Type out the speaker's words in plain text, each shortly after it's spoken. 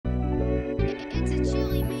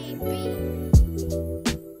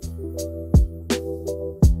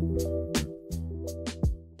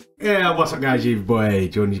Yeah, what's up guys, your boy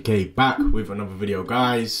G.O.A.T back with another video,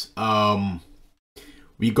 guys.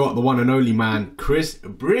 We got the one and only man, Chris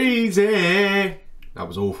Breezy. That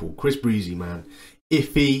was awful. Chris Breezy, man.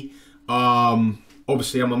 Iffy.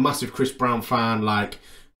 Obviously I'm a massive Chris Brown fan. Like,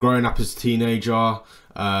 growing up as a teenager,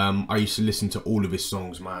 I used to listen to all of his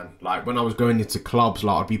songs, man. Like, when I was going into clubs,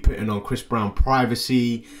 like, I'd be putting on Chris Brown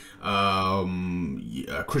Privacy,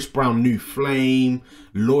 Chris Brown New Flame,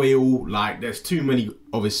 Loyal. Like, there's too many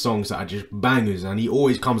of his songs that are just bangers, and he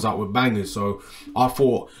always comes out with bangers. So I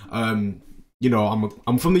thought, you know,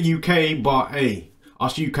 I'm from the UK, but hey,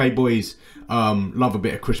 us UK boys love a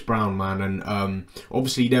bit of Chris Brown, man. And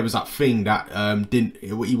obviously there was that thing that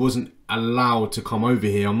he wasn't allowed to come over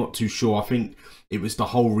here. I'm not too sure. I think it was the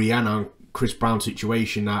whole Rihanna Chris Brown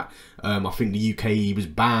situation that I think the UK, he was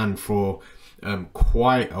banned for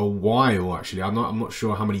quite a while, actually. I'm not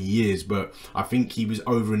sure how many years, but I think he was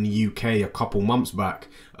over in the UK a couple months back.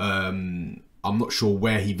 I'm not sure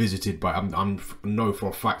where he visited, but I know for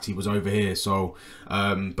a fact he was over here. So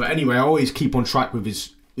but anyway, I always keep on track with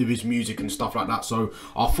his music and stuff like that, so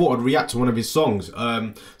I thought I'd react to one of his songs.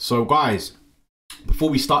 So guys, before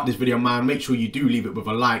we start this video, man, make sure you do leave it with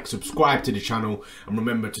a like, subscribe to the channel, and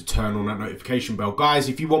remember to turn on that notification bell. Guys,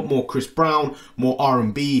 if you want more Chris Brown, more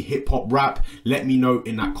R&B, hip-hop, rap, let me know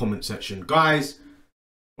in that comment section. Guys,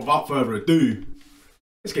 without further ado,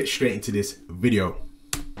 let's get straight into this video.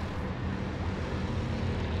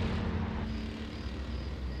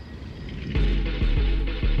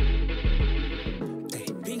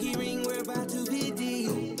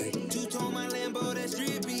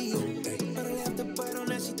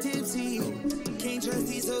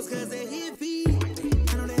 Cause they Iffy.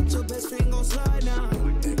 I know that your best friend gon' slide now.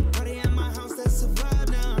 Party at my house, that's survive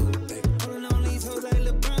now. Holding on these hoes like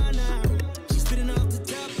LeBron now. She's spitting off the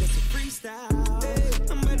top, that's a freestyle. Hey,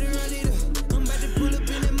 I'm about to run it up. I'm about to pull up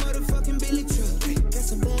in that motherfucking Billy truck. Hey, got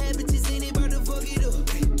some bad bitches in it, about to fuck it up.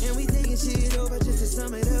 Hey, and we taking shit over just to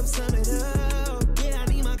sum it up, sum it up. Yeah, I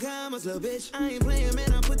need my commas, little bitch. I ain't playing,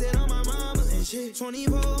 man, I put that on my mama and shit.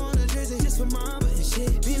 24 on the jersey just for mama and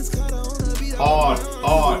shit. Vince Carter on the beat.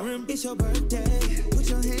 It's your birthday. Put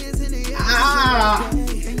your hands in the air.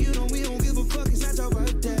 And we don't give a fuck, it's not your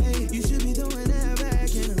birthday. You should be doing that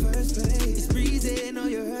back in the first place. It's breezy, know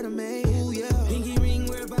you heard of me. Ooh, yeah. Pinky ring,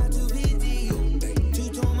 we're about to 50.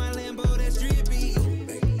 Two-tone my Lambo, that's drippy.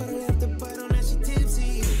 But I left the butt on that, she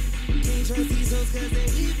tipsy. Can't trust these hoes cause they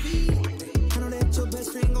Iffy. I know that your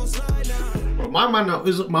best friend gon' slide down. Bro,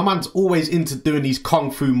 my man's always into doing these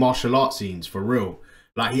kung fu martial arts scenes, for real.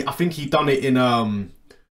 Like, I think he done it in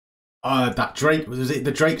that Drake, was it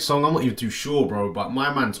the Drake song? I'm not even too sure, bro, but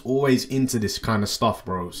my man's always into this kind of stuff,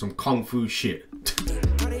 bro. Some kung fu shit.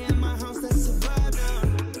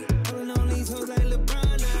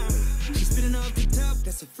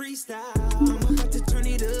 That's a freestyle. I'm about to turn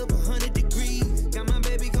it up 100 degrees. Got my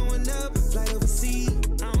baby going up, fly overseas.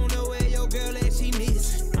 I don't know where your girl at, she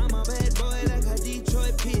miss. I'm a bad boy like a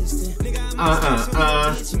Detroit Piston. Nigga, I'm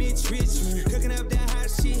cooking up that hot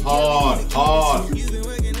shit. Hard. You've been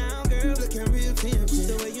working out, girl, looking real tempting.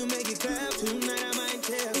 The way you make it clap tonight, I might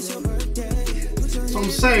tell. It's your birthday. That's what I'm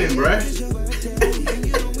saying, bruh.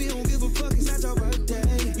 We don't give a fuck, it's not your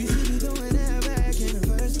birthday. You should be doing that back in the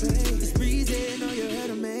first place. It's breezy, know you heard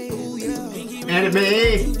of me. Ooh, yeah.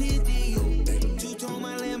 Enemy. Two-tone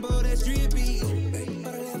my Lambo, that's drippy.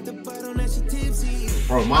 But I left the butt on that, she tipsy.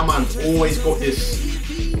 Bro, my man's always got this.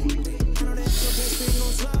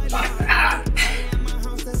 Like that.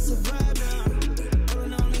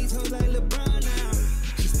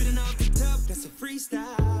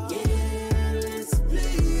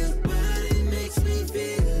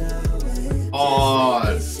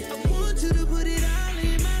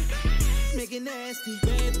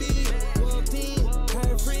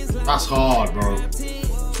 That's hard, bro.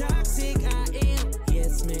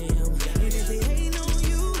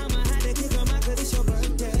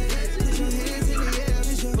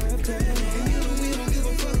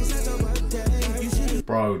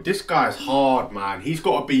 Bro, this guy's hard, man. He's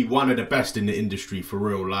got to be one of the best in the industry, for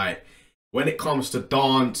real. Like, when it comes to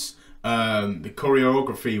dance, the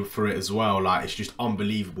choreography for it as well, like, it's just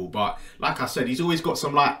unbelievable. But like I said, he's always got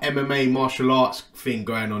some like MMA martial arts thing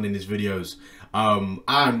going on in his videos,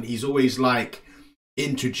 and he's always like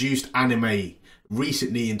introduced anime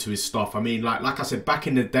recently into his stuff. I mean, like I said, back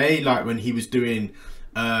in the day, like when he was doing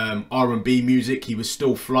R&B music, he was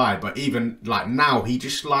still fly. But even like now, he's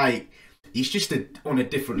just on a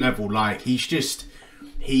different level. Like,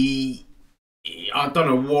 I don't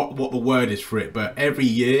know what the word is for it, but every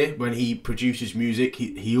year when he produces music,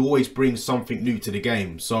 he always brings something new to the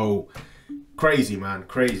game. So crazy, man,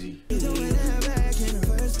 crazy.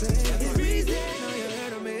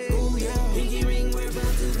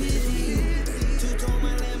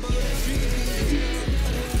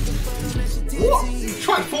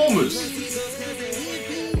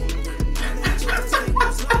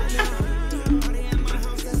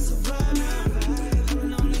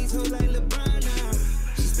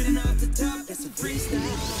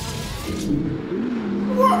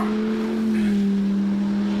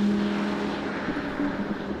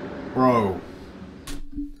 Bro,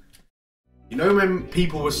 you know when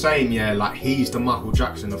people were saying, yeah, like he's the Michael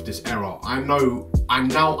Jackson of this era, I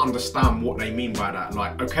now understand what they mean by that.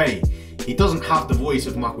 Like, okay, he doesn't have the voice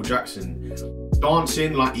of Michael Jackson.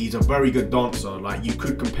 Dancing, like, he's a very good dancer. Like, you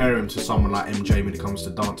could compare him to someone like MJ when it comes to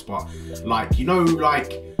dance, but like, you know,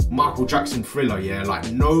 like Michael Jackson Thriller, yeah,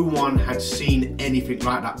 like no one had seen anything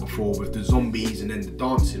like that before with the zombies and then the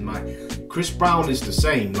dancing. Like, Chris Brown is the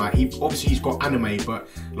same. Like, he's got anime, but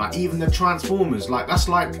like even the Transformers, like that's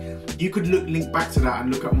like, you could link back to that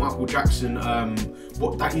and look at Michael Jackson,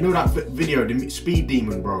 what that, you know, that video, the Speed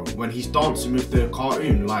Demon, bro, when he's dancing with the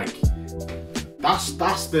cartoon, like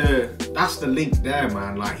that's the link there,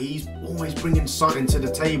 man. Like, he's always bringing something to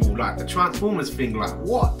the table. Like the Transformers thing, like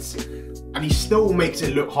what? And he still makes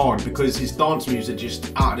it look hard because his dance moves are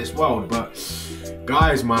just out of this world. But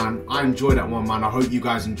guys, man, I enjoyed that one, man. I hope you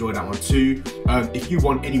guys enjoyed that one too. If you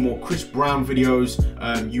want any more Chris Brown videos,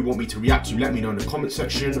 you want me to react to, let me know in the comment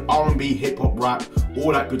section. R&B, hip hop, rap,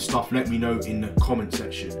 all that good stuff, let me know in the comment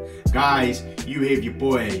section. Guys, you here with your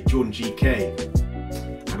boy Jordan GK,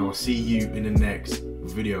 and I'll see you in the next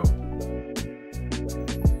video.